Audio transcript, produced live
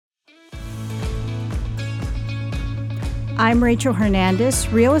I'm Rachel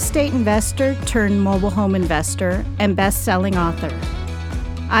Hernandez, real estate investor turned mobile home investor and best-selling author.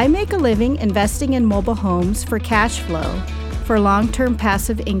 I make a living investing in mobile homes for cash flow for long-term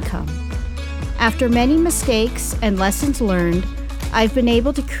passive income. After many mistakes and lessons learned, I've been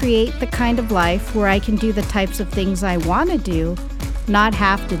able to create the kind of life where I can do the types of things I want to do, not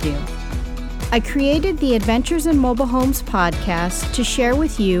have to do. I created the Adventures in Mobile Homes podcast to share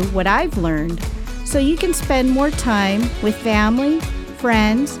with you what I've learned so you can spend more time with family,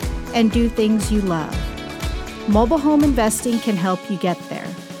 friends, and do things you love. Mobile home investing can help you get there.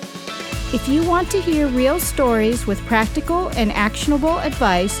 If you want to hear real stories with practical and actionable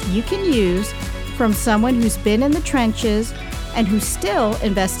advice you can use from someone who's been in the trenches and who's still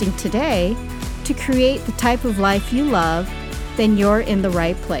investing today to create the type of life you love, then you're in the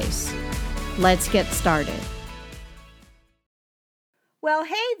right place. Let's get started. Well,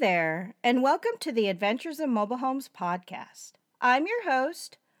 hey there, and welcome to the Adventures in Mobile Homes podcast. I'm your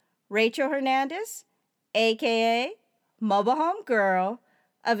host, Rachel Hernandez, aka Mobile Home Girl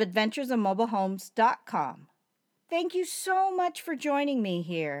of AdventuresinMobileHomes.com. Thank you so much for joining me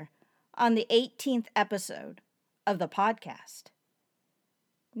here on the 18th episode of the podcast.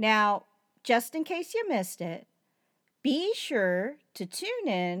 Now, just in case you missed it, be sure to tune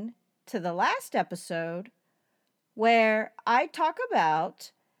in to the last episode where I talk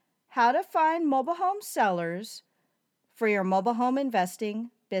about how to find mobile home sellers for your mobile home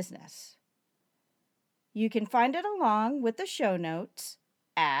investing business. You can find it along with the show notes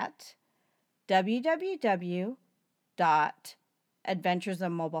at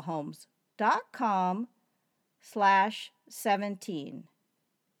www.adventuresinmobilehomes.com/17.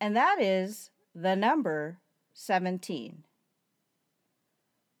 And that is the number 17.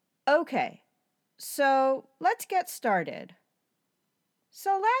 Okay. So let's get started.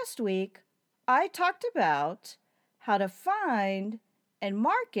 So last week, I talked about how to find and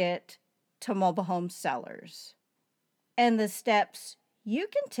market to mobile home sellers and the steps you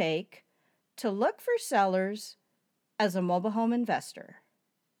can take to look for sellers as a mobile home investor.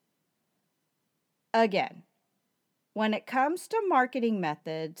 Again, when it comes to marketing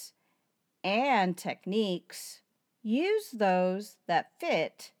methods and techniques, use those that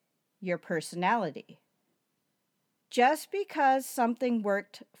fit your personality. Just because something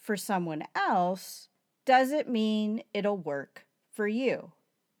worked for someone else doesn't mean it'll work for you,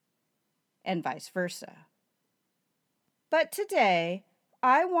 and vice versa. But today,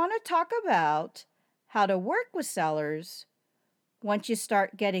 I want to talk about how to work with sellers once you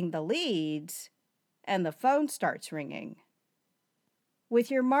start getting the leads and the phone starts ringing.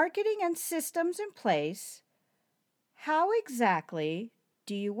 With your marketing and systems in place, how exactly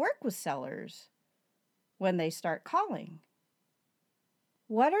do you work with sellers when they start calling?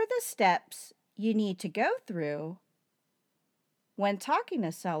 What are the steps you need to go through when talking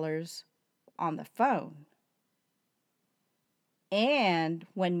to sellers on the phone and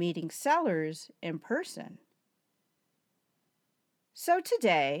when meeting sellers in person? So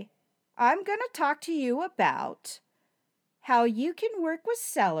today, I'm going to talk to you about how you can work with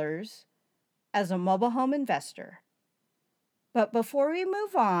sellers as a mobile home investor. But before we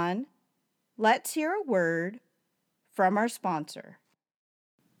move on, let's hear a word from our sponsor.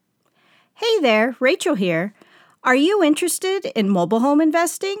 Hey there, Rachel here. Are you interested in mobile home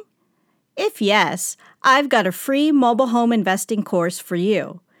investing? If yes, I've got a free mobile home investing course for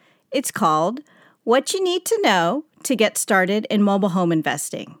you. It's called What You Need to Know to Get Started in Mobile Home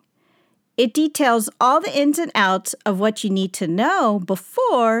Investing. It details all the ins and outs of what you need to know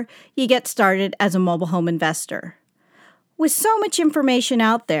before you get started as a mobile home investor. With so much information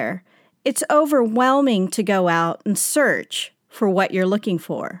out there, it's overwhelming to go out and search for what you're looking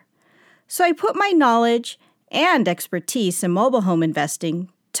for. So I put my knowledge and expertise in mobile home investing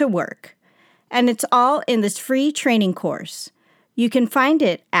to work. And it's all in this free training course. You can find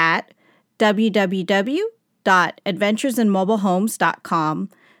it at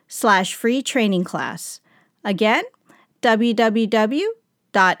www.adventuresinmobilehomes.com/free training class. Again,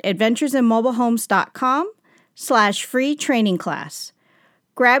 www.adventuresinmobilehomes.com/free training class.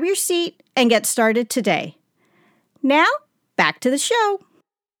 Grab your seat and get started today. Now, back to the show.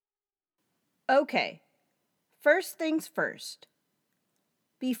 Okay, first things first.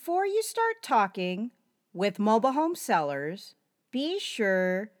 Before you start talking with mobile home sellers, be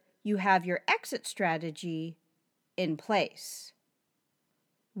sure you have your exit strategy in place.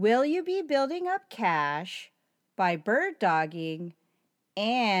 Will you be building up cash by bird dogging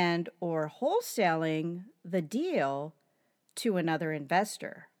and or wholesaling the deal to another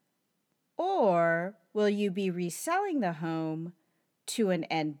investor? Or will you be reselling the home to an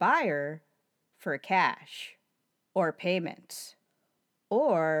end buyer for cash? or payments?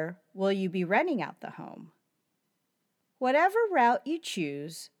 Or will you be renting out the home? Whatever route you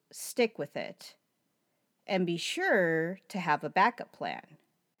choose, stick with it. And be sure to have a backup plan,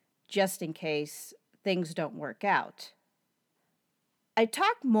 just in case things don't work out. I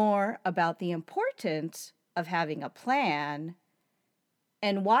talk more about the importance of having a plan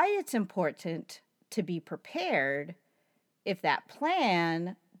and why it's important to be prepared if that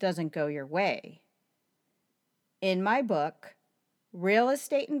plan doesn't go your way. In my book, Real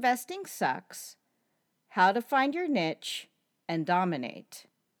Estate Investing Sucks: How to Find Your Niche and Dominate,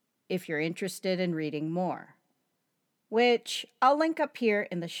 if you're interested in reading more, which I'll link up here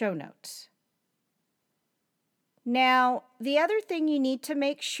in the show notes. Now, the other thing you need to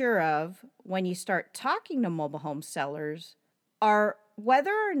make sure of when you start talking to mobile home sellers are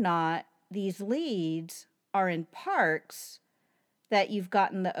whether or not these leads are in parks that you've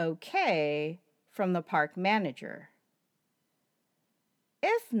gotten the okay from the park manager.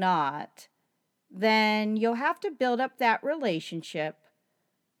 If not, then you'll have to build up that relationship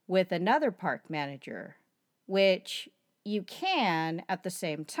with another park manager, which you can at the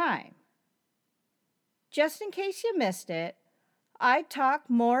same time. Just in case you missed it, I talk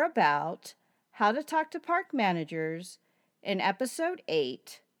more about how to talk to park managers in episode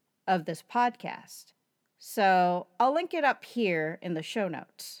 8 of this podcast. So I'll link it up here in the show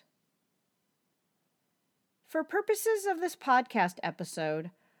notes. For purposes of this podcast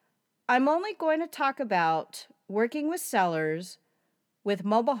episode, I'm only going to talk about working with sellers with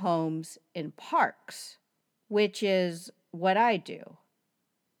mobile homes in parks, which is what I do,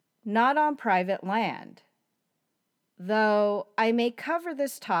 not on private land, though I may cover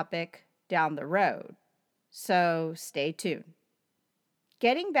this topic down the road, so stay tuned.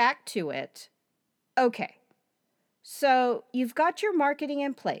 Getting back to it, okay, so you've got your marketing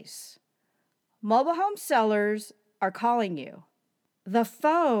in place. Mobile home sellers are calling you. The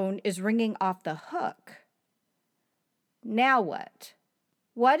phone is ringing off the hook. Now what?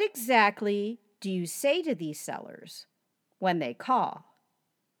 What exactly do you say to these sellers when they call?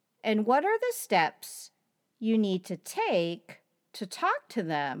 And what are the steps you need to take to talk to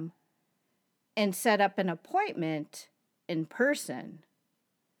them and set up an appointment in person?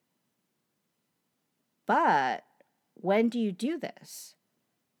 But when do you do this?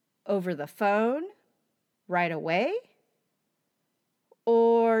 Over the phone? Right away?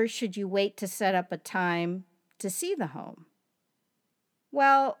 Or should you wait to set up a time to see the home?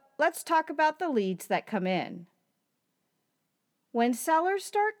 Well, let's talk about the leads that come in. When sellers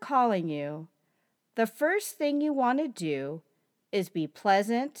start calling you, the first thing you want to do is be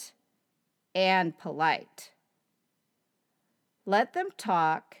pleasant and polite. Let them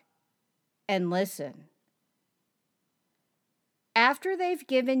talk and listen. After they've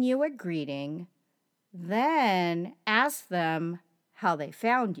given you a greeting, then ask them how they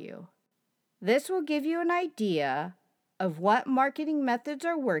found you. This will give you an idea of what marketing methods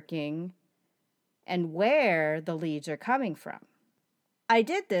are working and where the leads are coming from. I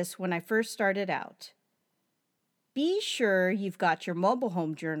did this when I first started out. Be sure you've got your mobile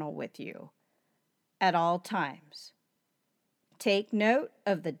home journal with you at all times. Take note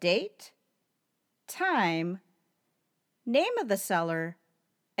of the date, time, name of the seller,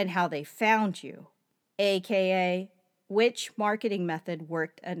 and how they found you, aka which marketing method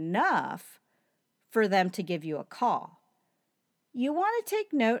worked enough for them to give you a call. You want to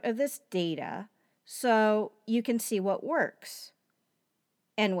take note of this data so you can see what works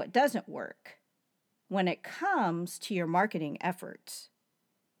and what doesn't work when it comes to your marketing efforts.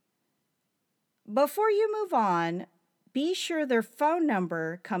 Before you move on, be sure their phone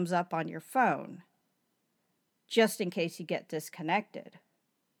number comes up on your phone, just in case you get disconnected.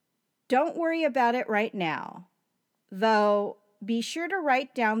 Don't worry about it right now, though be sure to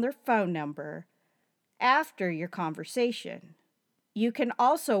write down their phone number after your conversation. You can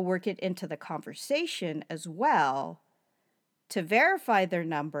also work it into the conversation as well to verify their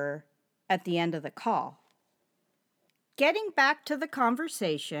number at the end of the call. Getting back to the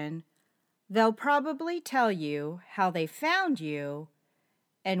conversation, they'll probably tell you how they found you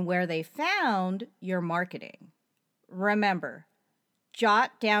and where they found your marketing. Remember,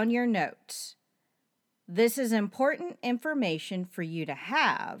 jot down your notes. This is important information for you to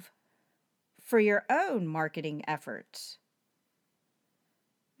have for your own marketing efforts.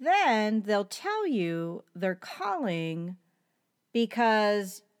 Then they'll tell you they're calling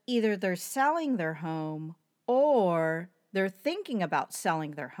because either they're selling their home or they're thinking about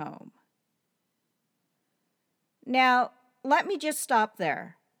selling their home. Now, let me just stop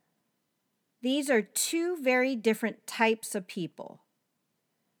there. These are two very different types of people.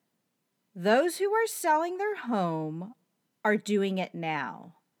 Those who are selling their home are doing it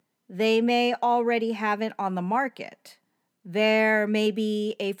now. They may already have it on the market. There may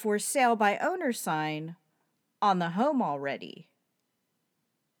be a for sale by owner sign on the home already.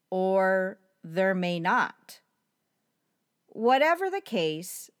 Or there may not. Whatever the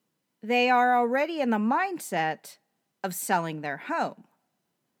case, they are already in the mindset of selling their home.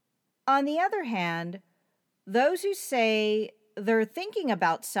 On the other hand, those who say they're thinking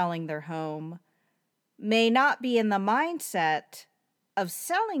about selling their home may not be in the mindset of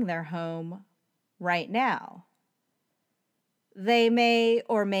selling their home right now. They may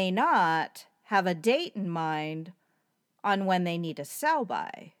or may not have a date in mind on when they need to sell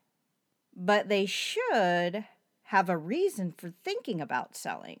by, but they should have a reason for thinking about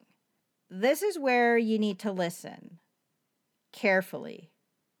selling. This is where you need to listen carefully.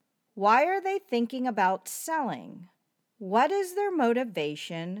 Why are they thinking about selling? What is their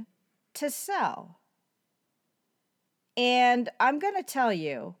motivation to sell? And I'm going to tell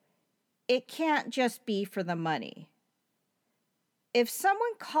you, it can't just be for the money. If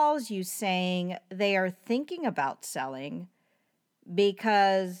someone calls you saying they are thinking about selling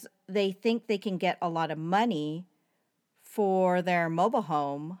because they think they can get a lot of money for their mobile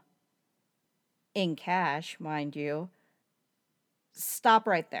home, in cash, mind you, stop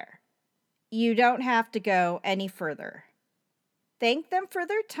right there. You don't have to go any further. Thank them for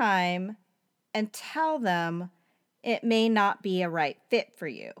their time and tell them it may not be a right fit for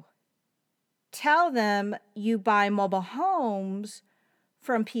you. Tell them you buy mobile homes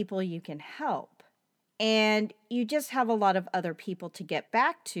from people you can help, and you just have a lot of other people to get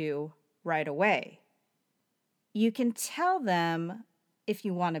back to right away. You can tell them, if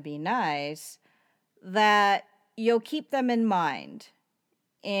you want to be nice, that you'll keep them in mind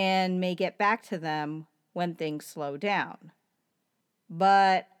and may get back to them when things slow down.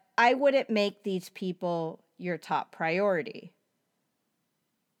 But I wouldn't make these people your top priority,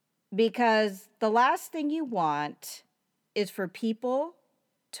 because the last thing you want is for people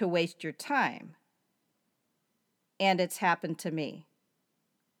to waste your time. And it's happened to me.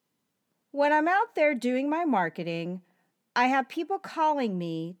 When I'm out there doing my marketing, I have people calling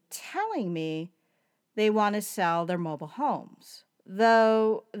me, telling me they want to sell their mobile homes,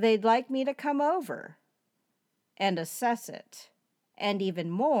 though they'd like me to come over and assess it, and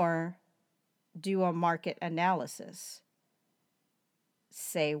even more, do a market analysis.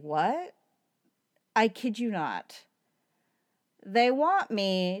 Say what? I kid you not. They want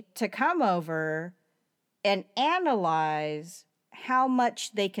me to come over and analyze how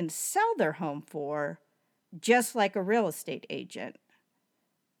much they can sell their home for, just like a real estate agent.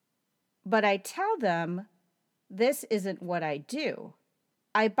 But I tell them this isn't what I do.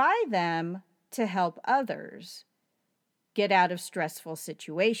 I buy them to help others get out of stressful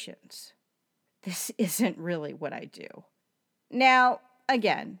situations. This isn't really what I do. Now,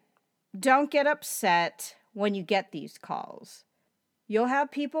 again, don't get upset when you get these calls. You'll have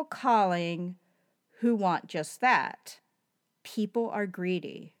people calling who want just that. People are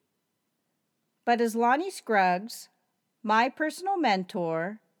greedy. But as Lonnie Scruggs, my personal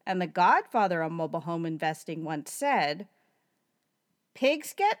mentor and the godfather of mobile home investing, once said,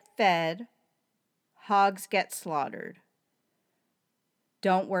 pigs get fed, hogs get slaughtered.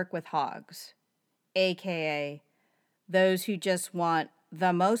 Don't work with hogs, aka those who just want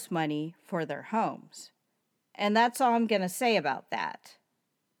the most money for their homes. And that's all I'm going to say about that.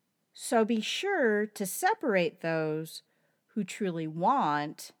 So be sure to separate those who truly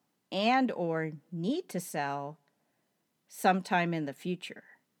want and or need to sell sometime in the future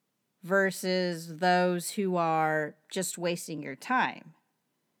versus those who are just wasting your time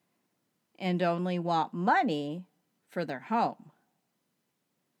and only want money for their home,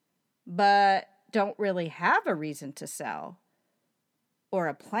 but don't really have a reason to sell or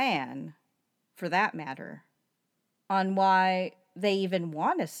a plan, for that matter, on why they even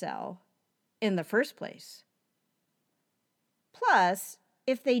want to sell in the first place. Plus,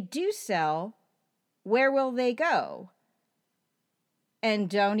 if they do sell, where will they go? And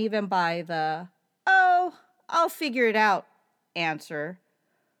don't even buy the, oh, I'll figure it out answer.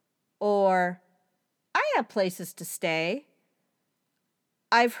 Or, I have places to stay.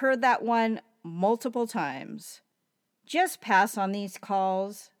 I've heard that one multiple times. Just pass on these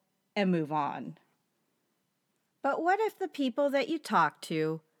calls and move on. But what if the people that you talk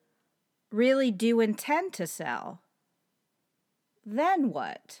to really do intend to sell? Then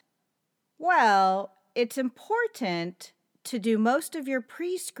what? Well, it's important to do most of your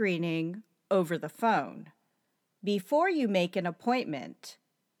pre-screening over the phone before you make an appointment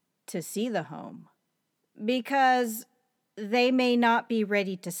to see the home. Because they may not be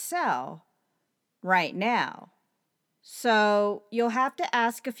ready to sell right now. So you'll have to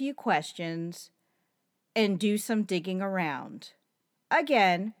ask a few questions and do some digging around.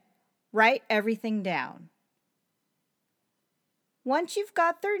 Again, write everything down. Once you've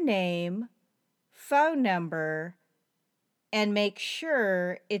got their name, phone number, and make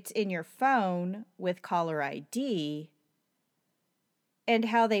sure it's in your phone with caller ID, and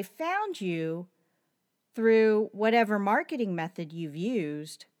how they found you through whatever marketing method you've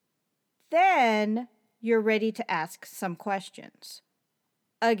used, then you're ready to ask some questions.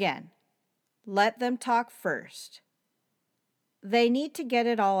 Again, let them talk first. They need to get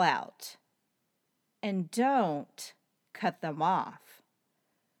it all out. And don't cut them off.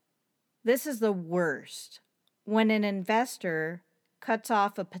 This is the worst, when an investor cuts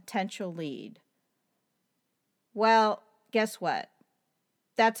off a potential lead. Well, guess what?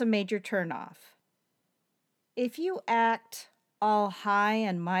 That's a major turnoff. If you act all high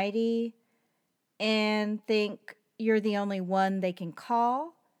and mighty and think you're the only one they can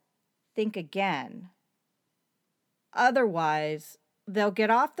call, think again. Otherwise, they'll get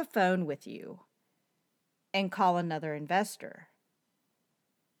off the phone with you and call another investor.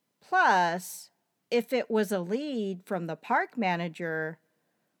 Plus, if it was a lead from the park manager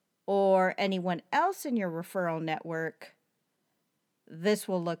or anyone else in your referral network, this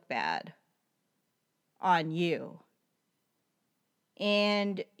will look bad on you.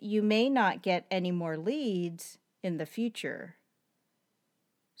 And you may not get any more leads in the future.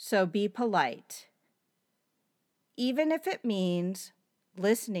 So be polite, even if it means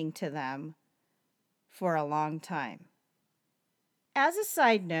listening to them for a long time. As a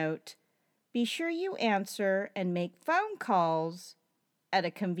side note, be sure you answer and make phone calls at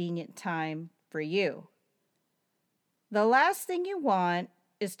a convenient time for you. The last thing you want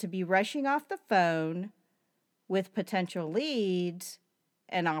is to be rushing off the phone with potential leads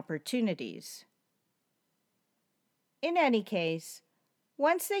and opportunities. In any case,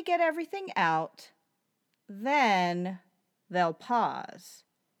 once they get everything out, then they'll pause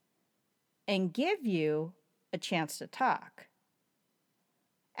and give you a chance to talk.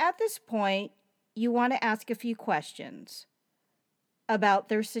 At this point, you want to ask a few questions about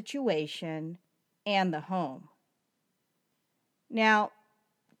their situation and the home. Now,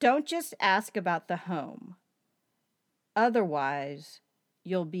 don't just ask about the home. Otherwise,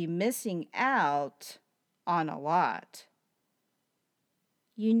 you'll be missing out on a lot.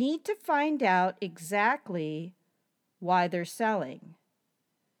 You need to find out exactly why they're selling,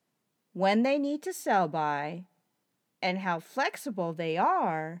 when they need to sell by, and how flexible they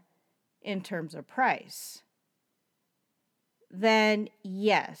are in terms of price. Then,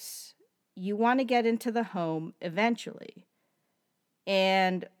 yes, you want to get into the home eventually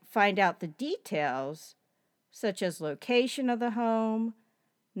and find out the details, such as location of the home,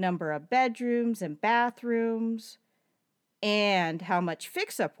 number of bedrooms and bathrooms, and how much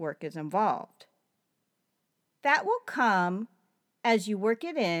fix-up work is involved. That will come as you work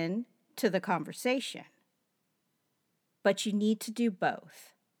it in to the conversation. But you need to do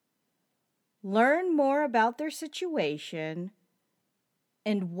both. Learn more about their situation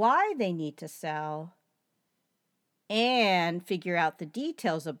and why they need to sell, and figure out the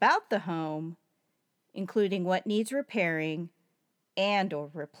details about the home, including what needs repairing and or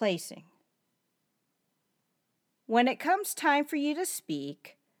replacing. When it comes time for you to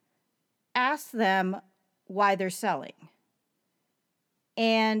speak, ask them why they're selling,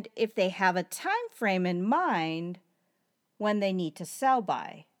 and if they have a time frame in mind when they need to sell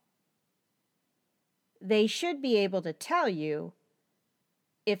by. They should be able to tell you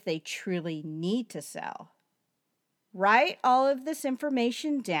if they truly need to sell. Write all of this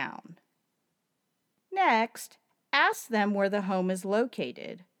information down. Next, ask them where the home is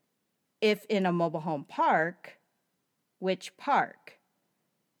located. If in a mobile home park, which park?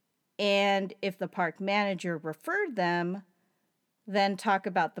 And if the park manager referred them, then talk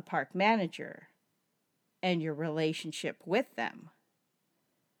about the park manager and your relationship with them.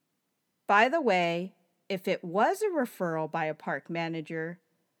 By the way, if it was a referral by a park manager,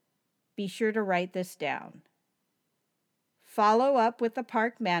 be sure to write this down. Follow up with the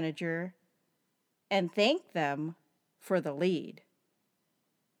park manager and thank them for the lead.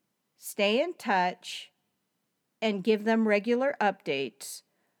 Stay in touch and give them regular updates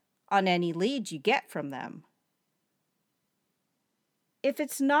on any leads you get from them. If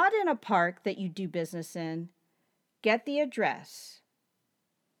it's not in a park that you do business in, get the address.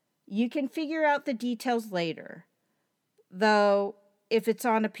 You can figure out the details later, though if it's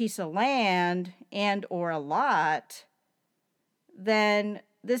on a piece of land and or a lot, then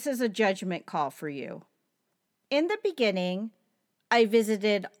this is a judgment call for you. In the beginning, I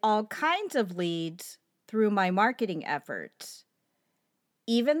visited all kinds of leads through my marketing efforts,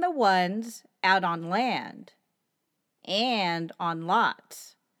 even the ones out on land and on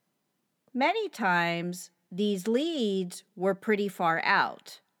lots. Many times, these leads were pretty far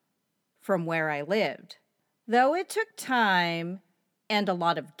out from where I lived. Though it took time and a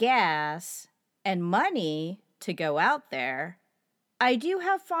lot of gas and money to go out there, I do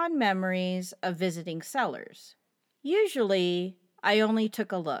have fond memories of visiting sellers. Usually, I only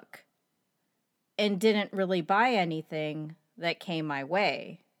took a look and didn't really buy anything that came my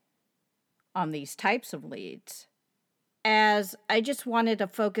way on these types of leads, as I just wanted to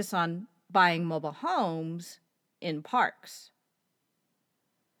focus on buying mobile homes in parks.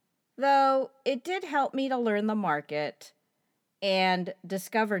 Though it did help me to learn the market and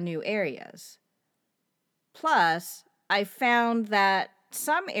discover new areas. Plus, I found that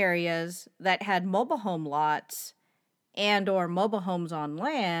some areas that had mobile home lots and or mobile homes on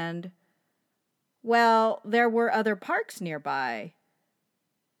land, well, there were other parks nearby,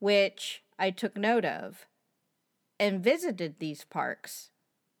 which I took note of and visited these parks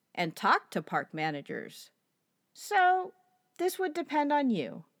and talked to park managers. So, this would depend on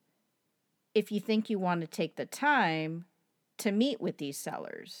you. If you think you want to take the time to meet with these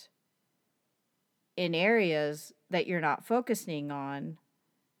sellers in areas that you're not focusing on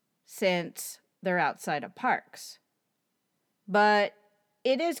since they're outside of parks. But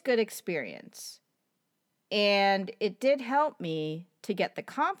it is good experience, and it did help me to get the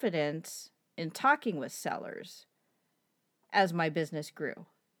confidence in talking with sellers as my business grew.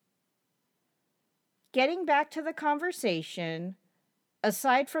 Getting back to the conversation,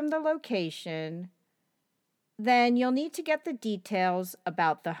 aside from the location, then you'll need to get the details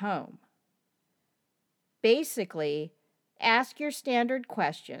about the home. Basically, ask your standard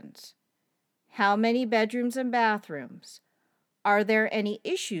questions. How many bedrooms and bathrooms? Are there any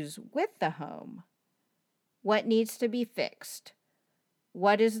issues with the home? What needs to be fixed?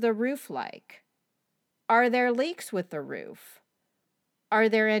 What is the roof like? Are there leaks with the roof? Are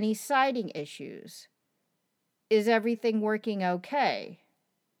there any siding issues? Is everything working okay?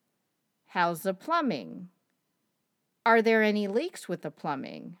 How's the plumbing? Are there any leaks with the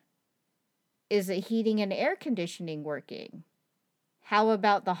plumbing? Is the heating and air conditioning working? How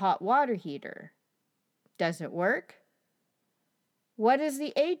about the hot water heater? Does it work? What is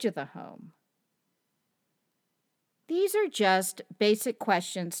the age of the home? These are just basic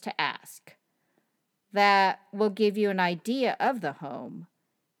questions to ask that will give you an idea of the home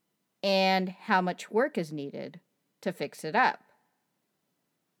and how much work is needed to fix it up.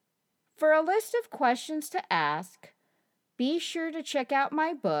 For a list of questions to ask, be sure to check out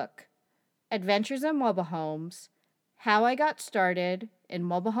my book, Adventures in Mobile Homes: How I Got Started in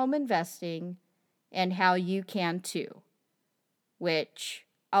Mobile Home Investing and How You Can Too, which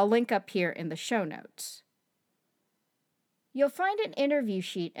I'll link up here in the show notes. You'll find an interview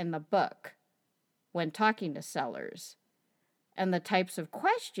sheet in the book when talking to sellers and the types of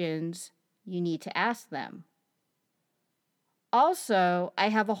questions you need to ask them. Also, I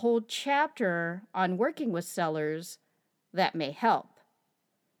have a whole chapter on working with sellers that may help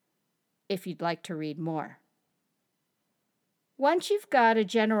if you'd like to read more. Once you've got a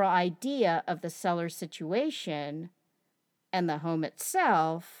general idea of the seller's situation and the home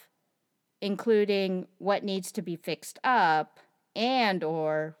itself, including what needs to be fixed up and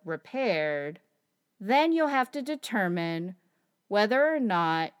or repaired, then you'll have to determine whether or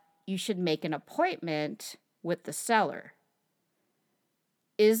not you should make an appointment with the seller.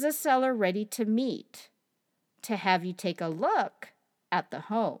 Is the seller ready to meet, to have you take a look at the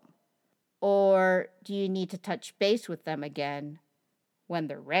home? Or do you need to touch base with them again when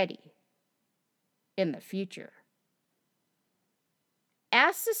they're ready in the future?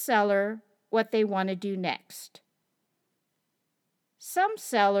 Ask the seller what they want to do next. Some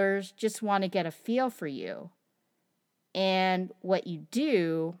sellers just want to get a feel for you and what you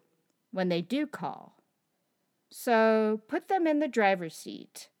do when they do call. So put them in the driver's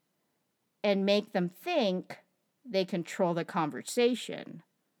seat and make them think they control the conversation.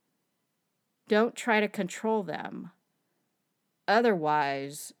 Don't try to control them.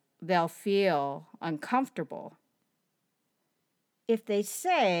 Otherwise, they'll feel uncomfortable. If they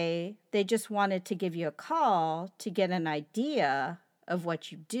say they just wanted to give you a call to get an idea of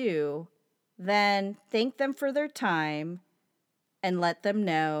what you do, then thank them for their time and let them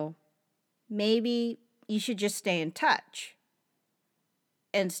know maybe you should just stay in touch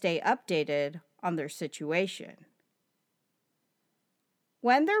and stay updated on their situation.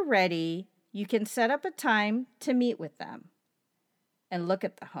 When they're ready, you can set up a time to meet with them and look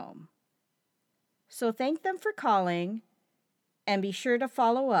at the home. So thank them for calling and be sure to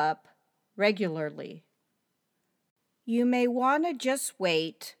follow up regularly. You may want to just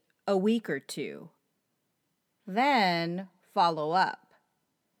wait a week or two, then follow up,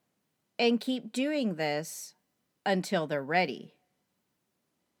 and keep doing this until they're ready.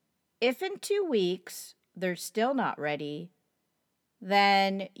 If in 2 weeks they're still not ready,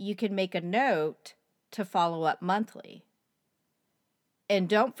 then you can make a note to follow up monthly. And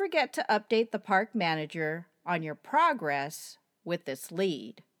don't forget to update the park manager on your progress with this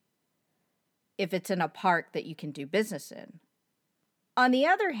lead, if it's in a park that you can do business in. On the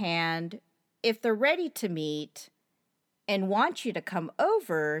other hand, if they're ready to meet and want you to come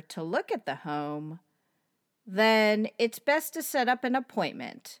over to look at the home, then it's best to set up an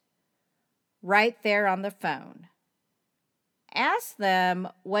appointment right there on the phone. Ask them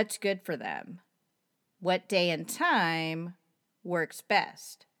what's good for them, what day and time works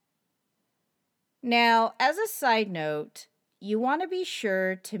best. Now, as a side note, you want to be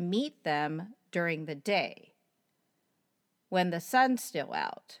sure to meet them during the day when the sun's still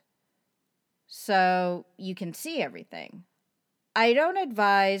out, so you can see everything. I don't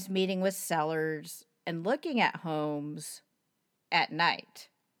advise meeting with sellers and looking at homes at night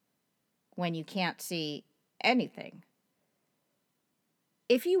when you can't see anything.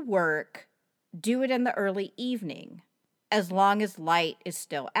 If you work, do it in the early evening, as long as light is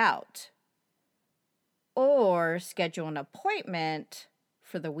still out. Or schedule an appointment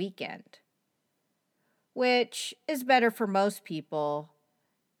for the weekend, which is better for most people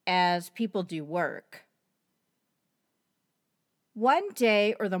as people do work. One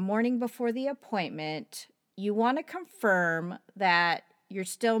day or the morning before the appointment, you want to confirm that you're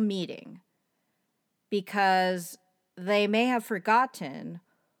still meeting, because they may have forgotten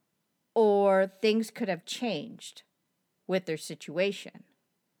or things could have changed with their situation.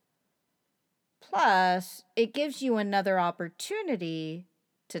 Plus, it gives you another opportunity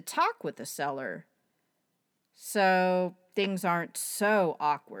to talk with the seller, so things aren't so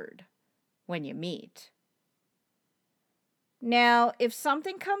awkward when you meet. Now, if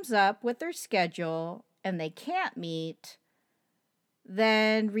something comes up with their schedule and they can't meet,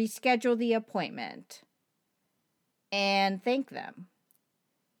 then reschedule the appointment and thank them.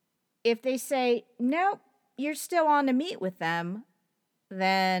 If they say, nope, you're still on to meet with them,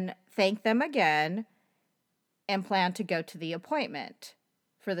 then thank them again and plan to go to the appointment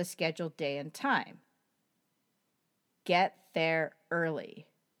for the scheduled day and time. Get there early.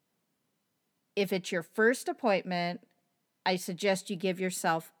 If it's your first appointment, I suggest you give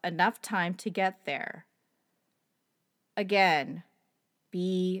yourself enough time to get there. Again,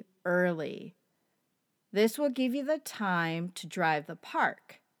 be early. This will give you the time to drive the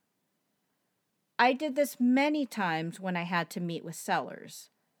park. I did this many times when I had to meet with sellers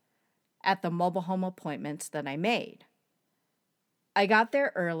at the mobile home appointments that I made. I got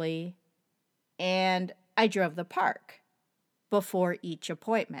there early and I drove the park before each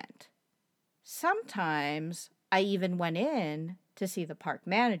appointment. Sometimes I even went in to see the park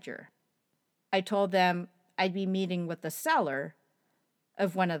manager. I told them I'd be meeting with the seller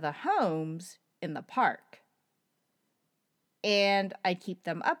of one of the homes in the park, and I'd keep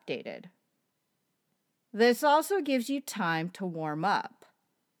them updated. This also gives you time to warm up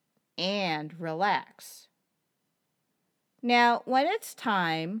and relax. Now, when it's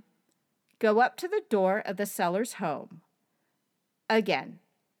time, go up to the door of the seller's home. Again,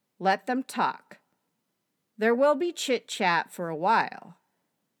 let them talk. There will be chit-chat for a while,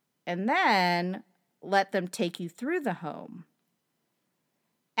 and then let them take you through the home.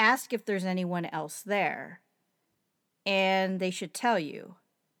 Ask if there's anyone else there, and they should tell you.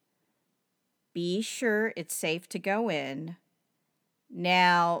 Be sure it's safe to go in.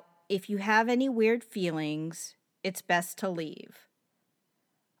 Now, if you have any weird feelings, it's best to leave.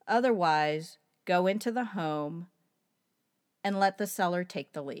 Otherwise, go into the home and let the seller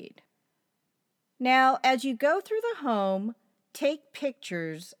take the lead. Now, as you go through the home, take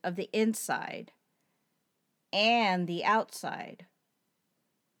pictures of the inside and the outside.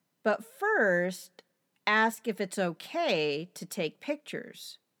 But first, ask if it's okay to take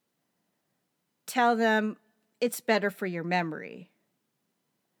pictures. Tell them it's better for your memory.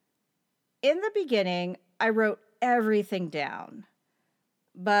 In the beginning, I wrote everything down,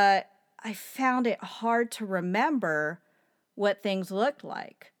 but I found it hard to remember what things looked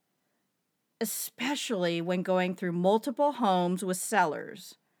like, especially when going through multiple homes with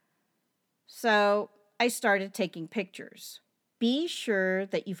sellers. So I started taking pictures. Be sure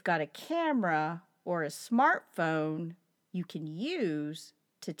that you've got a camera or a smartphone you can use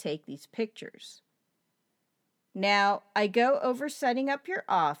to take these pictures. Now, I go over setting up your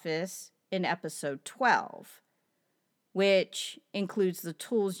office in episode 12, which includes the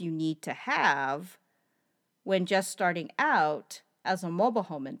tools you need to have when just starting out as a mobile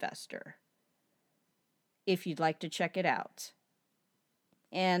home investor, if you'd like to check it out.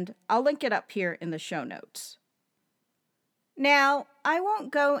 And I'll link it up here in the show notes. Now, I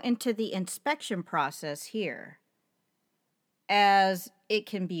won't go into the inspection process here, as it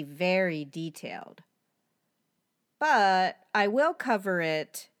can be very detailed, but I will cover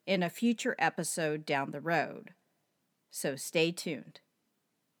it in a future episode down the road, so stay tuned.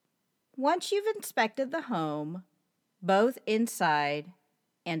 Once you've inspected the home, both inside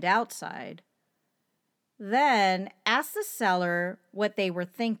and outside, then ask the seller what they were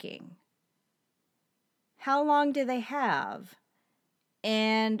thinking. How long do they have?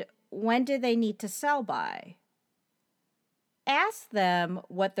 And when do they need to sell by? Ask them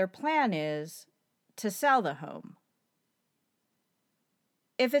what their plan is to sell the home.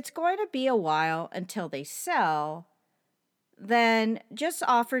 If it's going to be a while until they sell, then just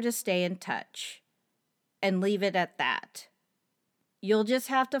offer to stay in touch and leave it at that. You'll just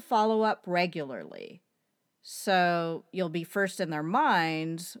have to follow up regularly, so you'll be first in their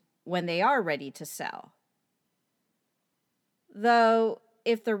minds when they are ready to sell. Though,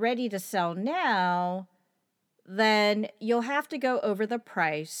 if they're ready to sell now, then you'll have to go over the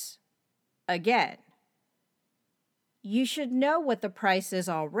price again. You should know what the price is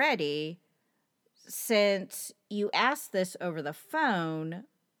already, since you asked this over the phone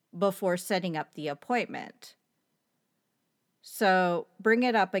before setting up the appointment. So bring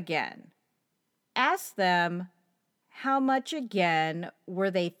it up again. Ask them how much again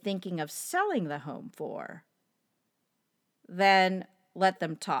were they thinking of selling the home for. Then let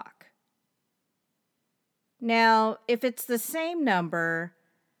them talk. Now, if it's the same number,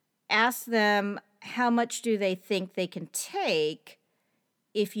 ask them how much do they think they can take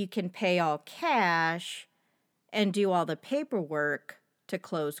if you can pay all cash and do all the paperwork to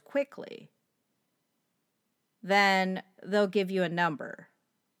close quickly. Then they'll give you a number.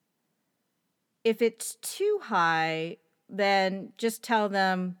 If it's too high, then just tell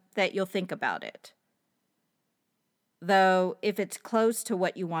them that you'll think about it. Though, if it's close to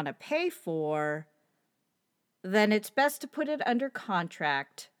what you want to pay for, then it's best to put it under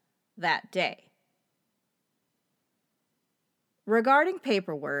contract that day. Regarding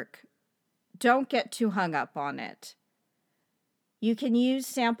paperwork, don't get too hung up on it. You can use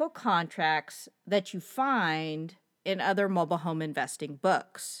sample contracts that you find in other mobile home investing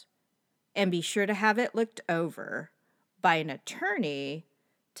books, and be sure to have it looked over by an attorney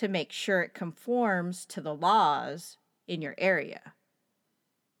to make sure it conforms to the laws in your area.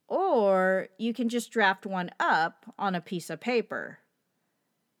 Or you can just draft one up on a piece of paper.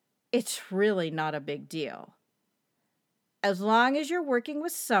 It's really not a big deal, as long as you're working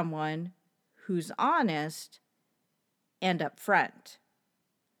with someone who's honest and upfront.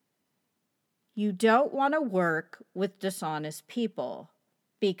 You don't want to work with dishonest people,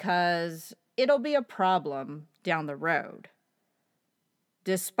 because it'll be a problem down the road,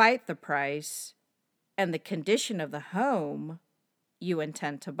 despite the price and the condition of the home you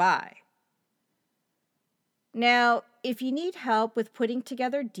intend to buy. Now, if you need help with putting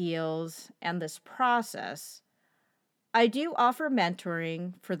together deals and this process, I do offer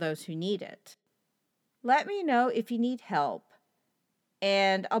mentoring for those who need it. Let me know if you need help,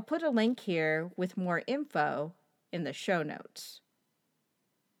 and I'll put a link here with more info in the show notes.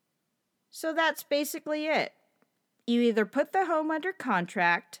 So that's basically it. You either put the home under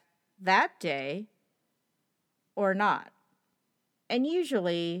contract that day or not. And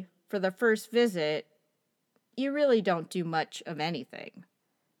usually, for the first visit, you really don't do much of anything,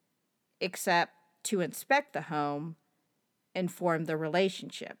 except to inspect the home and form the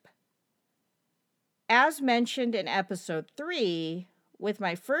relationship. As mentioned in episode 3, with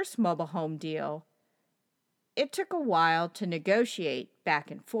my first mobile home deal, it took a while to negotiate back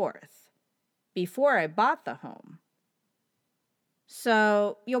and forth before I bought the home.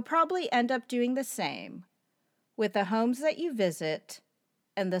 So you'll probably end up doing the same with the homes that you visit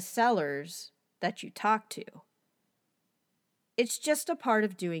and the sellers that you talk to. It's just a part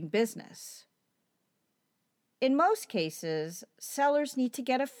of doing business. In most cases, sellers need to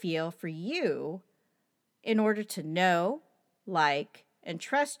get a feel for you in order to know, like, and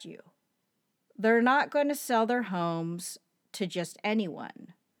trust you. They're not going to sell their homes to just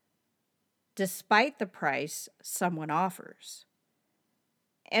anyone, despite the price someone offers.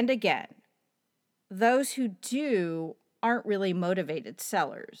 And again, those who do aren't really motivated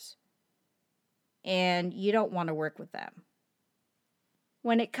sellers, and you don't want to work with them.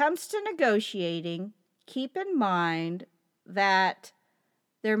 When it comes to negotiating, keep in mind that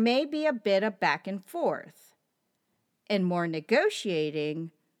there may be a bit of back and forth and more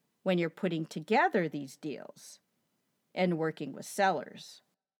negotiating when you're putting together these deals and working with sellers.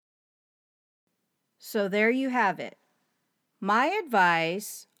 So there you have it. My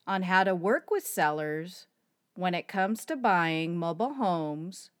advice on how to work with sellers when it comes to buying mobile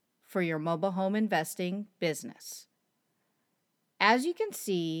homes for your mobile home investing business. As you can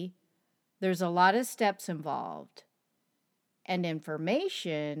see, there's a lot of steps involved and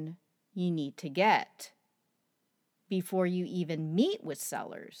information you need to get before you even meet with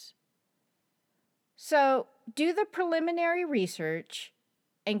sellers. So do the preliminary research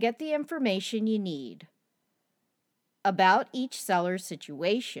and get the information you need about each seller's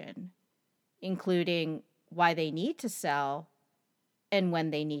situation, including why they need to sell and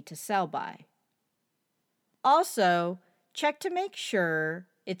when they need to sell by. Also, check to make sure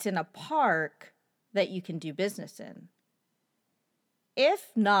it's in a park that you can do business in.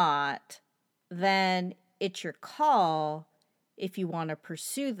 If not, then it's your call if you want to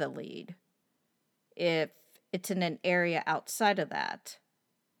pursue the lead, if it's in an area outside of that.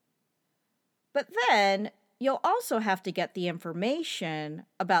 But then you'll also have to get the information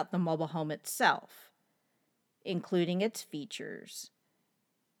about the mobile home itself, including its features,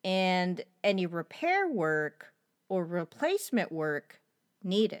 and any repair work or replacement work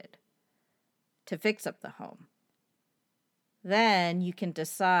needed to fix up the home. Then you can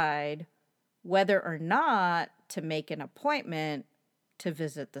decide whether or not to make an appointment to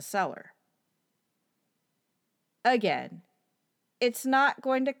visit the seller. Again, it's not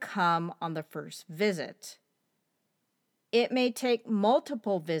going to come on the first visit. It may take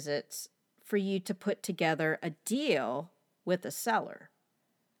multiple visits for you to put together a deal with a seller.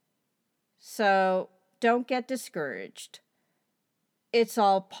 So don't get discouraged. It's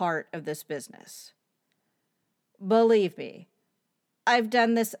all part of this business. Believe me, I've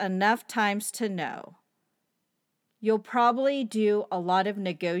done this enough times to know. You'll probably do a lot of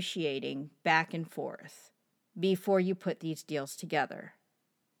negotiating back and forth before you put these deals together.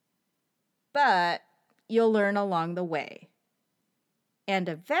 But you'll learn along the way. And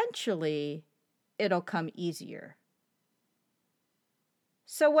eventually, it'll come easier.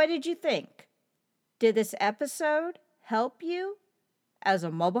 So what did you think? Did this episode help you as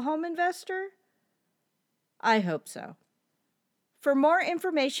a mobile home investor? I hope so. For more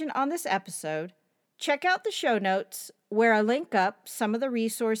information on this episode, check out the show notes where I link up some of the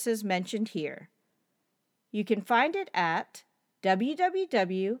resources mentioned here. You can find it at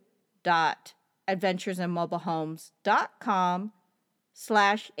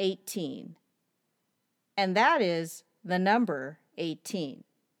www.adventuresinmobilehomes.com/18. And that is the number 18.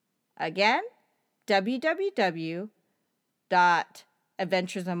 Again,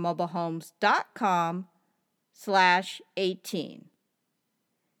 www.adventuresinmobilehomes.com/18.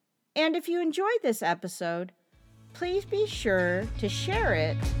 And if you enjoyed this episode, please be sure to share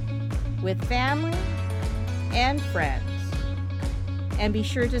it with family and friends. And be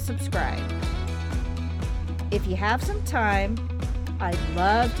sure to subscribe. If you have some time, I'd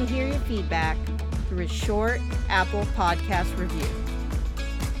love to hear your feedback through a short Apple Podcast review.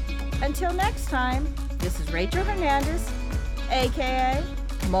 Until next time, this is Rachel Hernandez, aka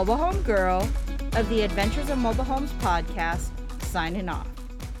Mobile Home Girl of the Adventures of Mobile Homes podcast, signing off.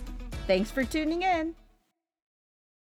 Thanks for tuning in.